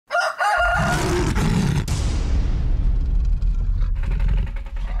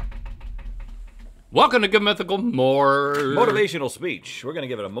Welcome to Good Mythical More. Motivational speech. We're going to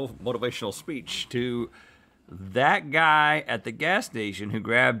give it a motivational speech to that guy at the gas station who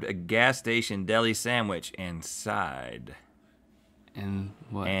grabbed a gas station deli sandwich and sighed. And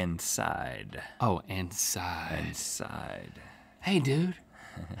what? And sighed. Oh, and sighed. And sighed. Hey, dude.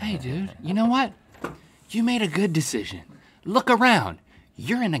 Hey, dude. You know what? You made a good decision. Look around.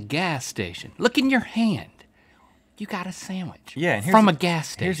 You're in a gas station. Look in your hand. You got a sandwich. Yeah, and from a gas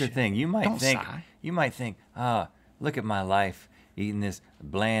station. Here's the thing. You might Don't think. sigh. You might think, look at my life eating this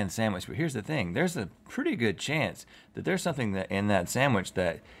bland sandwich. But here's the thing. There's a pretty good chance that there's something in that sandwich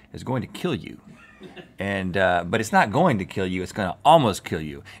that is going to kill you. And but it's not going to kill you. It's going to almost kill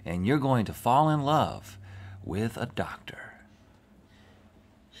you. And you're going to fall in love with a doctor.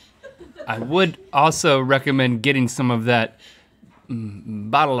 I would also recommend getting some of that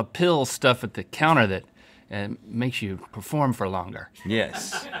bottle of pill stuff at the counter that makes you perform for longer.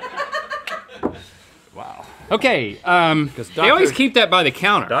 Yes. Wow. Okay, they always keep that by the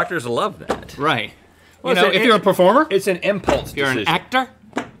counter. Doctors love that. Right. Well, You know, if you're a performer, It's an impulse if you're decision. an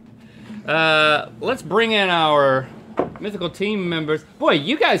actor. Let's bring in our mythical team members. Boy,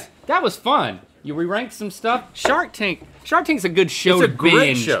 you guys, that was fun. You re-ranked some stuff. Shark Tank's a good show It's a to great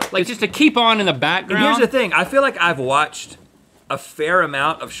binge. show. Like just to keep on in the background. And here's the thing. I feel like I've watched a fair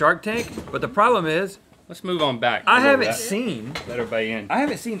amount of Shark Tank, but the problem is Let's move on back. I haven't seen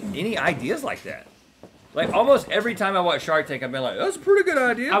any ideas like that. Like almost every time I watch Shark Tank, I've been like, that's a pretty good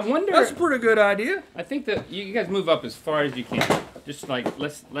idea. I wonder. That's a pretty good idea. I think that you guys move up as far as you can. Just like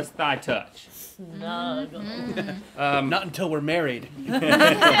let's thigh touch. Not until we're married.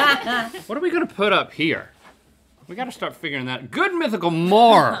 What are we gonna put up here? We gotta start figuring that. Good Mythical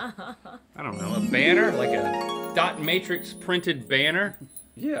More. I don't know, a banner, like a dot matrix printed banner.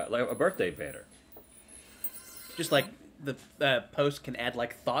 Yeah, like a birthday banner. Just like the post can add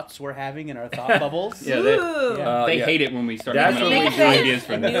like thoughts we're having in our thought bubbles. Yeah, they hate it when we start That's coming up what with we do. ideas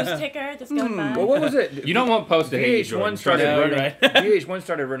for a that. news ticker just going by. Well, what was it? You don't want post to hate you, Jordan. VH1 started No, running. right. VH1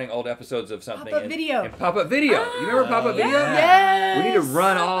 started running old episodes of something. Pop-up video. And pop-up video. You remember pop-up video? Yes. We need to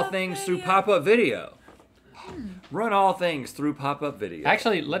run all things through pop-up video. Run all things through pop-up video.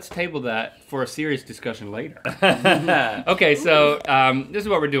 Actually, let's table that for a serious discussion later. Okay, so this is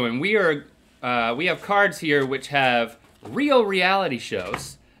what we're doing. We have cards here which have real reality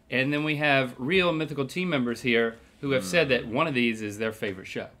shows, and then we have real mythical team members here who have said that one of these is their favorite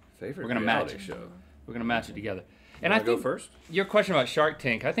show. Favorite We're gonna match reality it. show. We're gonna match it together. And And I I go think first. your question about Shark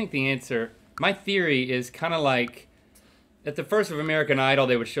Tank, I think the answer, my theory is kind of like at the first of American Idol,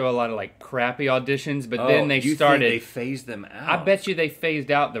 they would show a lot of like crappy auditions, but then they you started. Think they phased them out. I bet you they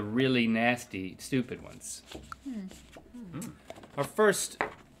phased out the really nasty, stupid ones. Our first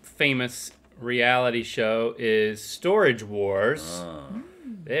famous reality show is Storage Wars.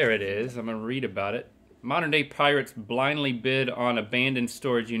 There it is. I'm going to read about it. Modern day pirates blindly bid on abandoned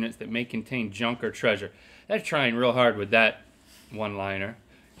storage units that may contain junk or treasure. They're trying real hard with that one-liner.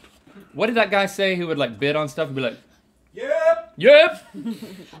 What did that guy say who would like bid on stuff and be like, Yep. yep?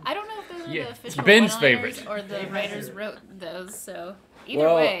 I don't know if those are Yeah, the it's official Ben's one-liners favorite. or the writers wrote those, so either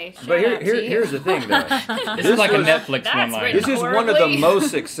Well, way, shout but out to you. here's the thing, though. This is like a was- Netflix That's one-liner. written This is one of the horribly.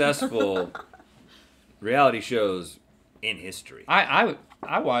 most successful reality shows in history. I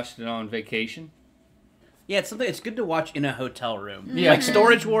watched it on vacation. Yeah, it's something. It's good to watch in a hotel room. Yeah. Like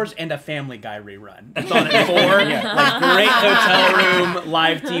Storage Wars and a Family Guy rerun. It's on at 4. Like great hotel room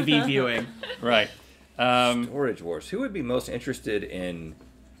live TV viewing. Right. Storage Wars. Who would be most interested in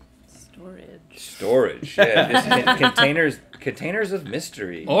Storage. storage? Yeah, just containers of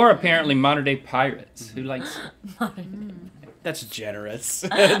mystery. Or apparently modern day pirates. Who likes? That's generous.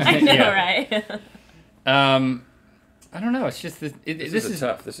 I know, Yeah. right? I don't know. It's just this. This is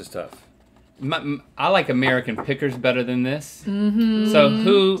tough. This is tough. I like American Pickers better than this. So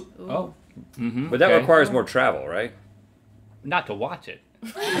who? Oh, But that okay. requires more travel, right? Not to watch it.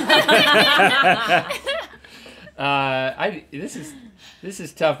 This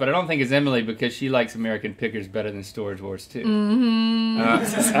is tough, but I don't think it's Emily because she likes American Pickers better than Storage Wars too.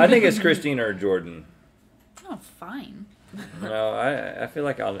 I think it's Christina or Jordan. Oh, fine. No, I feel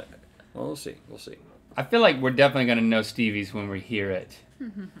like I'll. Well, we'll see. We'll see. I feel like we're definitely gonna know Stevie's when we hear it.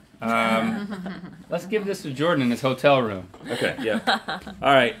 Let's give this to Jordan in his hotel room. Okay, yeah.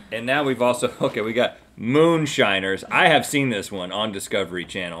 All right, and now we got Moonshiners. I have seen this one on Discovery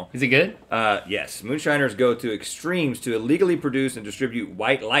Channel. Is it good? Yes, Moonshiners go to extremes to illegally produce and distribute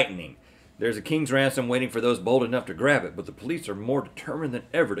white lightning. There's a king's ransom waiting for those bold enough to grab it, but the police are more determined than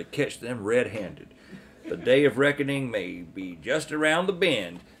ever to catch them red-handed. The day of reckoning may be just around the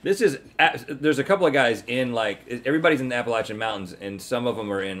bend. There's a couple of guys in, like, everybody's in the Appalachian Mountains, and some of them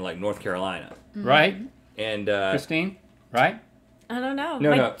are in, like, North Carolina. Right? And, Christine? Right? I don't know. No,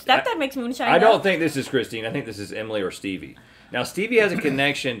 My no. stepdad makes moonshine. I though. don't think this is Christine. I think this is Emily or Stevie. Now, Stevie has a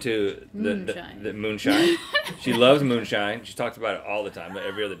connection to the moonshine. She loves moonshine. She talks about it all the time,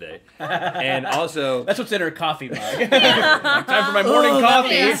 every other day. And also... That's what's in her coffee mug. Time for my morning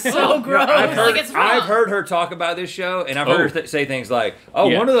coffee. Yeah, so gross. I've heard her talk about this show, and I've heard her say things like,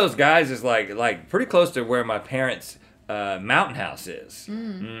 one of those guys is like pretty close to where my parents' mountain house is.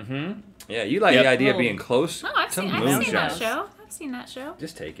 Mm-hmm. Yeah, you like the idea of being close I've to seen moonshine. that show. I've seen that show.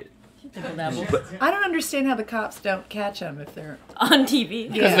 Just take it. I don't understand how the cops don't catch them if they're on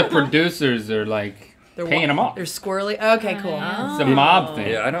TV. Because the producers are like paying them off. They're squirrely. Okay, cool. It's a mob thing.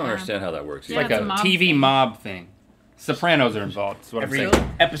 Yeah, I don't understand how that works. It's like a TV mob thing. Sopranos are involved. That's what Every I'm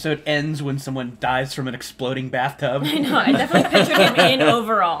saying. episode ends when someone dies from an exploding bathtub. I know. I definitely pictured him in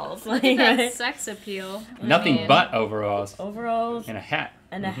overalls. Like, That right? sex appeal. Nothing but overalls. Overalls And a hat.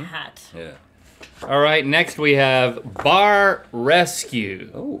 and a hat. Yeah. All right, next we have Bar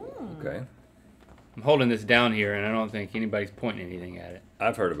Rescue. Oh, okay. I'm holding this down here, and I don't think anybody's pointing anything at it.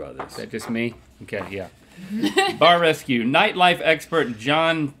 I've heard about this. Is that just me? Okay, yeah. Bar Rescue. Nightlife expert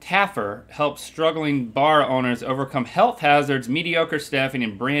John Taffer helps struggling bar owners overcome health hazards, mediocre staffing,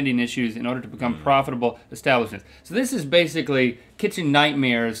 and branding issues in order to become profitable establishments. So this is basically kitchen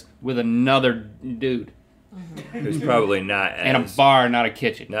nightmares with another dude. Who's probably not And a as bar, not a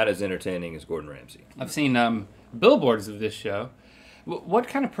kitchen. not as entertaining as Gordon Ramsay. I've seen billboards of this show. What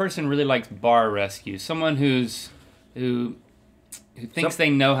kind of person really likes Bar Rescue? Someone who thinks they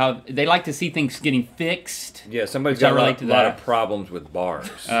know how... They like to see things getting fixed. Yeah, somebody's Which I got a relate lot, to lot that. of problems with bars.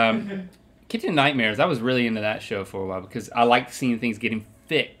 Kitchen Nightmares, I was really into that show for a while because I liked seeing things getting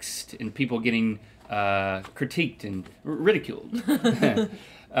fixed and people getting critiqued and ridiculed.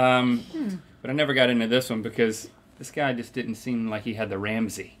 But I never got into this one because this guy just didn't seem like he had the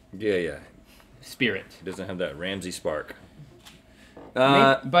Ramsay yeah. spirit. He doesn't have that Ramsay spark.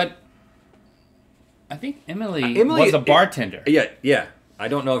 But I think Emily was a bartender. Yeah. I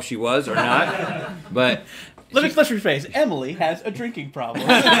don't know if she was or not, but Let's rephrase. Emily has a drinking problem.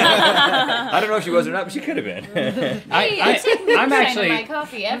 I don't know if she was or not, but she could have been. I take moonshine I'm actually... in my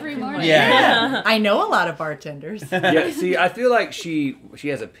coffee every morning. Yeah. I know a lot of bartenders. Yeah, see, I feel like she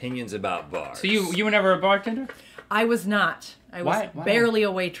has opinions about bars. So you were never a bartender? I was not. I was Why? barely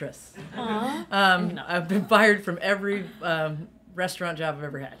a waitress. I've been fired from every restaurant job I've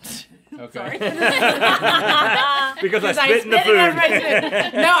ever had. Okay. Because I spit in the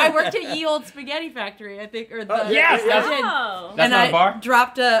food. No, I worked at Ye Old Spaghetti Factory, I think, or the yes, that's- Oh. That's not a bar?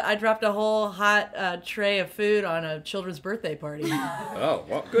 I dropped a whole hot tray of food on a children's birthday party. Oh,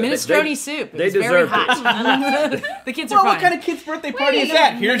 well, good. Minestrone soup. It they was very deserved hot. The kids are Well, fine. what kind of kid's birthday party is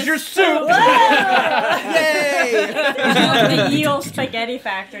that? Here's your soup! Yay! The Ye Old Spaghetti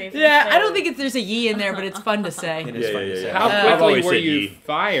Factory. Yeah, I don't think there's a ye in there, but it's fun to say. It is fun to say. How I've quickly always were said you ye.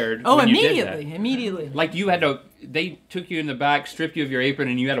 fired? Oh, when you did that? immediately. Like you had to, they took you in the back, stripped you of your apron,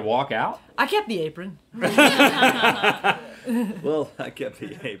 and you had to walk out? I kept the apron. Well, I kept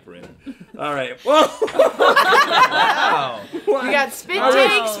the apron. All right. Whoa! Wow. We got spit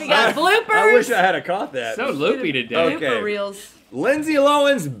takes, we got bloopers. I wish I had caught that. So loopy today. Okay. Blooper reels. Lindsay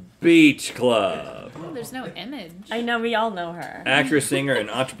Lohan's Beach Club. Oh, there's no image. I know, we all know her. Actress, singer, and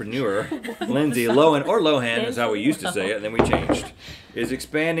entrepreneur Lindsay Lohan, or Lohan is how we used to say it, and then we changed, is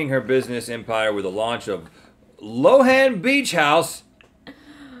expanding her business empire with the launch of Lohan Beach House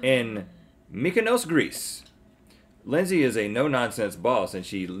in Mykonos, Greece. Lindsay is a no-nonsense boss, and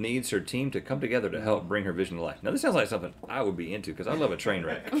she needs her team to come together to help bring her vision to life. Now, this sounds like something I would be into, because I love a train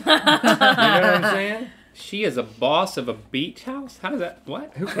wreck. You know what I'm saying? She is a boss of a beach house? How does that,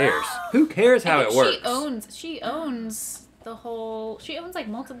 what? Who cares? Who cares how it works? She owns the whole. She owns like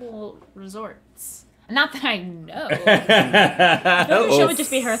multiple resorts. Not that I know. The show Oh, would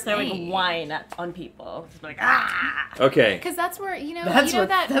just be her Insane. throwing wine on people. Just like, ah! okay. Because that's where That's that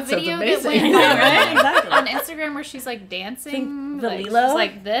that sounds video that amazing. went Right? Exactly. on Instagram where she's like dancing, The like, Lilo? she's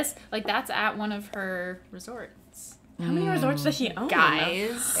like this, like that's at one of her resorts. How many resorts does she own?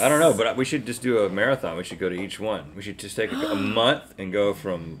 Guys, I don't know, but we should just do a marathon. We should go to each one. We should just take a month and go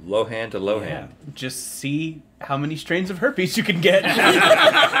from Lohan to Lohan. Yeah. Just see how many strains of herpes you can get.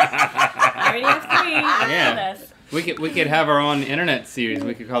 I already have 3. Yeah. This. We could have our own internet series.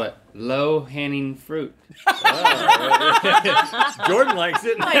 We could call it Low Hanging Fruit. Jordan likes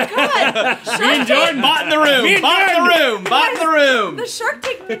it. Oh my God. Me and Jordan bought in the room. Bought in the room. The Shark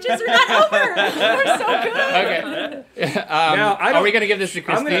Tank bitches are not over. They're so good. Okay. Now, are we going to give this to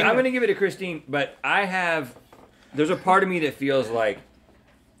Christine? I'm going to give it to Christine, but there's a part of me that feels like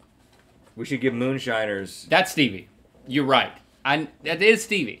we should give Moonshiners. That's Stevie. You're right. That is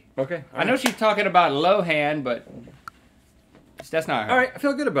Stevie. Okay. I know she's talking about Lohan, but that's not her. All right, I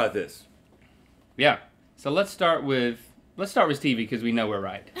feel good about this. Yeah. So let's start with Stevie because we know we're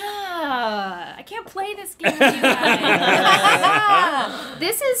right. I can't play this game with you guys.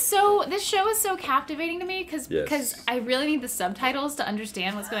 This show is so captivating to me because I really need the subtitles to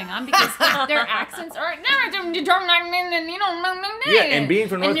understand what's going on because their accents are Yeah, and being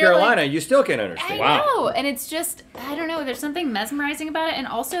from North Carolina, you still can't understand. I know, and it's just I don't know. There's something mesmerizing about it, and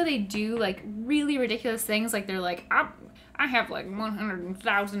also they do like really ridiculous things. Like they're like I have like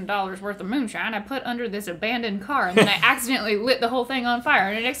 $100,000 worth of moonshine I put under this abandoned car, and then I accidentally lit the whole thing on fire,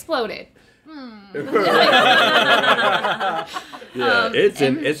 and it exploded. Yeah, it's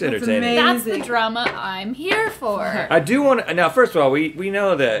entertaining. That's the drama I'm here for. I do want to. Now, first of all, we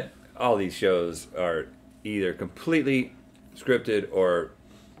know that all these shows are either completely scripted or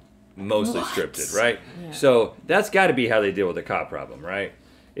mostly scripted, right? Yeah. So that's got to be how they deal with the cop problem, right?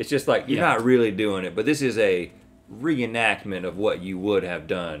 It's just like you're not really doing it, but this is a reenactment of what you would have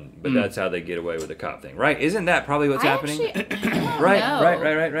done, but that's how they get away with the cop thing, right? Isn't that probably what's happening? Right.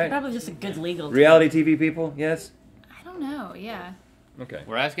 Probably just a good legal Reality TV people, yes? I don't know, yeah. Okay.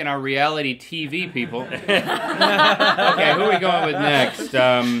 We're asking our reality TV people. Okay, who are we going with next?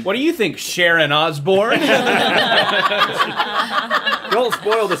 What do you think, Sharon Osbourne? Don't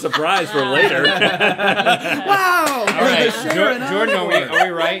spoil the surprise for later. Wow. All right, Jordan, are we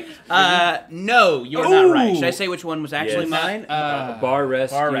right? No, you're not right. Should I say which one was actually mine? Bar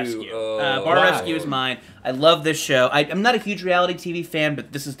Rescue. Bar Rescue. Bar Rescue is mine. I love this show. I'm not a huge reality TV fan,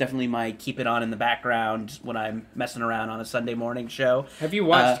 but this is definitely my keep it on in the background when I'm messing around on a Sunday morning show. Have you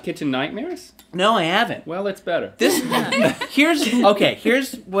watched Kitchen Nightmares? No, I haven't. Well, it's better.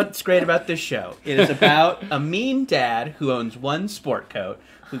 Here's what's great about this show. It is about a mean dad who owns one sport coat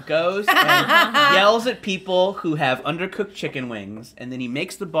who goes and yells at people who have undercooked chicken wings, and then he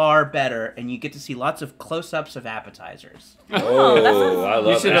makes the bar better, and you get to see lots of close-ups of appetizers. Oh, I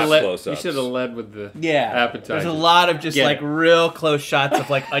love that close-ups. You should have led with the appetizers. There's a lot of just real close shots of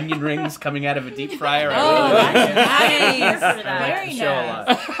like onion rings coming out of a deep fryer. Very nice.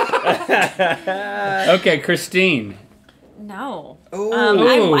 Okay, Christine. No. Ooh.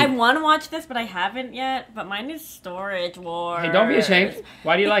 I want to watch this, but I haven't yet. But mine is Storage Wars. Hey, don't be ashamed.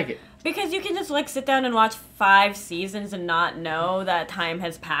 Why do you like it? Because you can just like sit down and watch 5 seasons and not know that time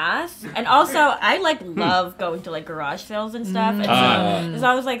has passed. And also, I love going to like garage sales and stuff. And so there's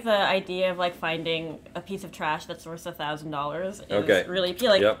always like the idea of like finding a piece of trash that's worth $1,000 is really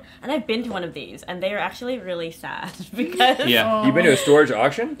appealing. Yep. And I've been to one of these, and they are actually really sad because You've been to a storage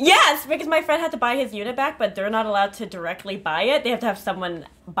auction? Yes, because my friend had to buy his unit back, but they're not allowed to directly buy it. They have to have someone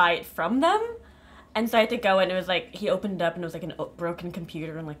buy it from them. And so I had to go, and it was like, he opened it up, and it was like a broken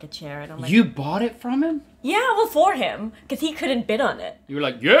computer and like a chair. And I'm like, you bought it from him? Yeah, well, for him, because he couldn't bid on it. You were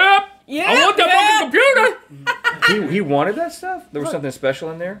like, I want that fucking computer! He wanted that stuff? There was something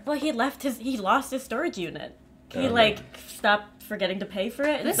special in there? Well, he lost his storage unit. He stopped forgetting to pay for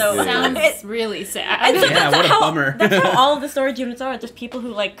it. This so sounds really sad. And so what a bummer. That's how all of the storage units are. Just people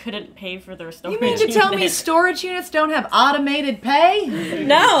who like couldn't pay for their storage. You mean to tell me storage units don't have automated pay?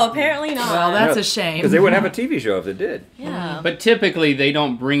 No, apparently not. Well, that's a shame. Because they wouldn't have a TV show if they did. Yeah. But typically, they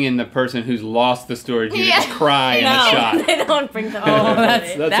don't bring in the person who's lost the storage unit to cry in a shot. They don't bring them.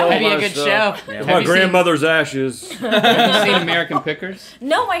 That's that would be a good show. Yeah. My grandmother's ashes. Have you seen American Pickers?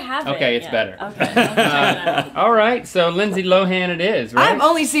 No, I haven't. Okay, it's better. Okay. All right, so Lindsay Lohan it is, right? I've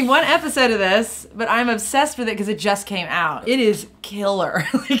only seen one episode of this, but I'm obsessed with it because it just came out. It is killer.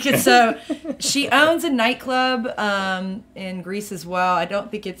 So she owns a nightclub in Greece as well. I don't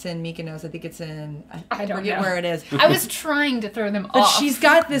think it's in Mykonos. I think it's in, I forget where it is. I was trying to throw them But off. she's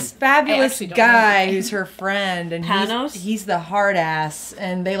got this fabulous guy who's her friend, and Panos? he's the hard ass,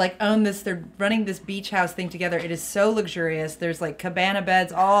 and they like own this. They're running this beach house thing together. It is so luxurious. There's like cabana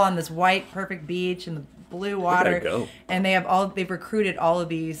beds all on this white perfect beach and the blue water, and they've recruited all of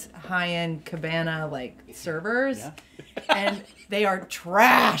these high-end cabana like servers. And they are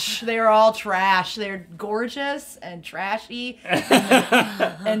trash. They are all trash. They're gorgeous and trashy.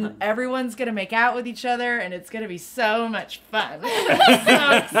 And everyone's going to make out with each other, and it's going to be so much fun.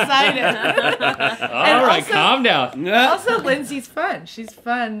 I'm so excited. All right, calm down. Also, Lindsay's fun. She's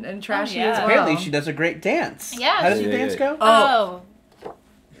fun and trashy yeah. as well. Apparently, she does a great dance. Yeah, How does she- the dance go? Oh.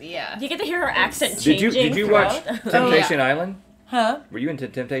 Yeah. You get to hear her accent Did changing. you watch throughout. Temptation Island? Huh? Were you into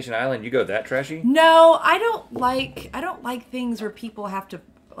Temptation Island? You go that trashy? No, I don't like things where people have to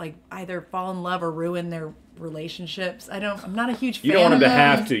like either fall in love or ruin their relationships. I'm not a huge fan You don't want of them to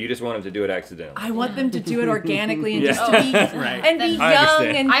those. have to. You just want them to do it accidentally. I want them to do it organically and Yeah. just to be Right. and be I young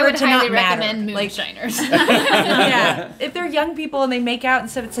understand. and I for would it to highly not matter. recommend Like, Moonshiners. yeah, if they're young people and they make out and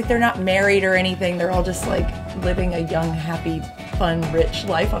stuff, it's like they're not married or anything. They're all just like living a young, happy, fun, rich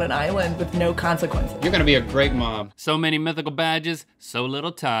life on an island with no consequences. You're gonna be a great mom. So many mythical badges, so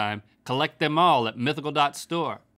little time. Collect them all at mythical.store.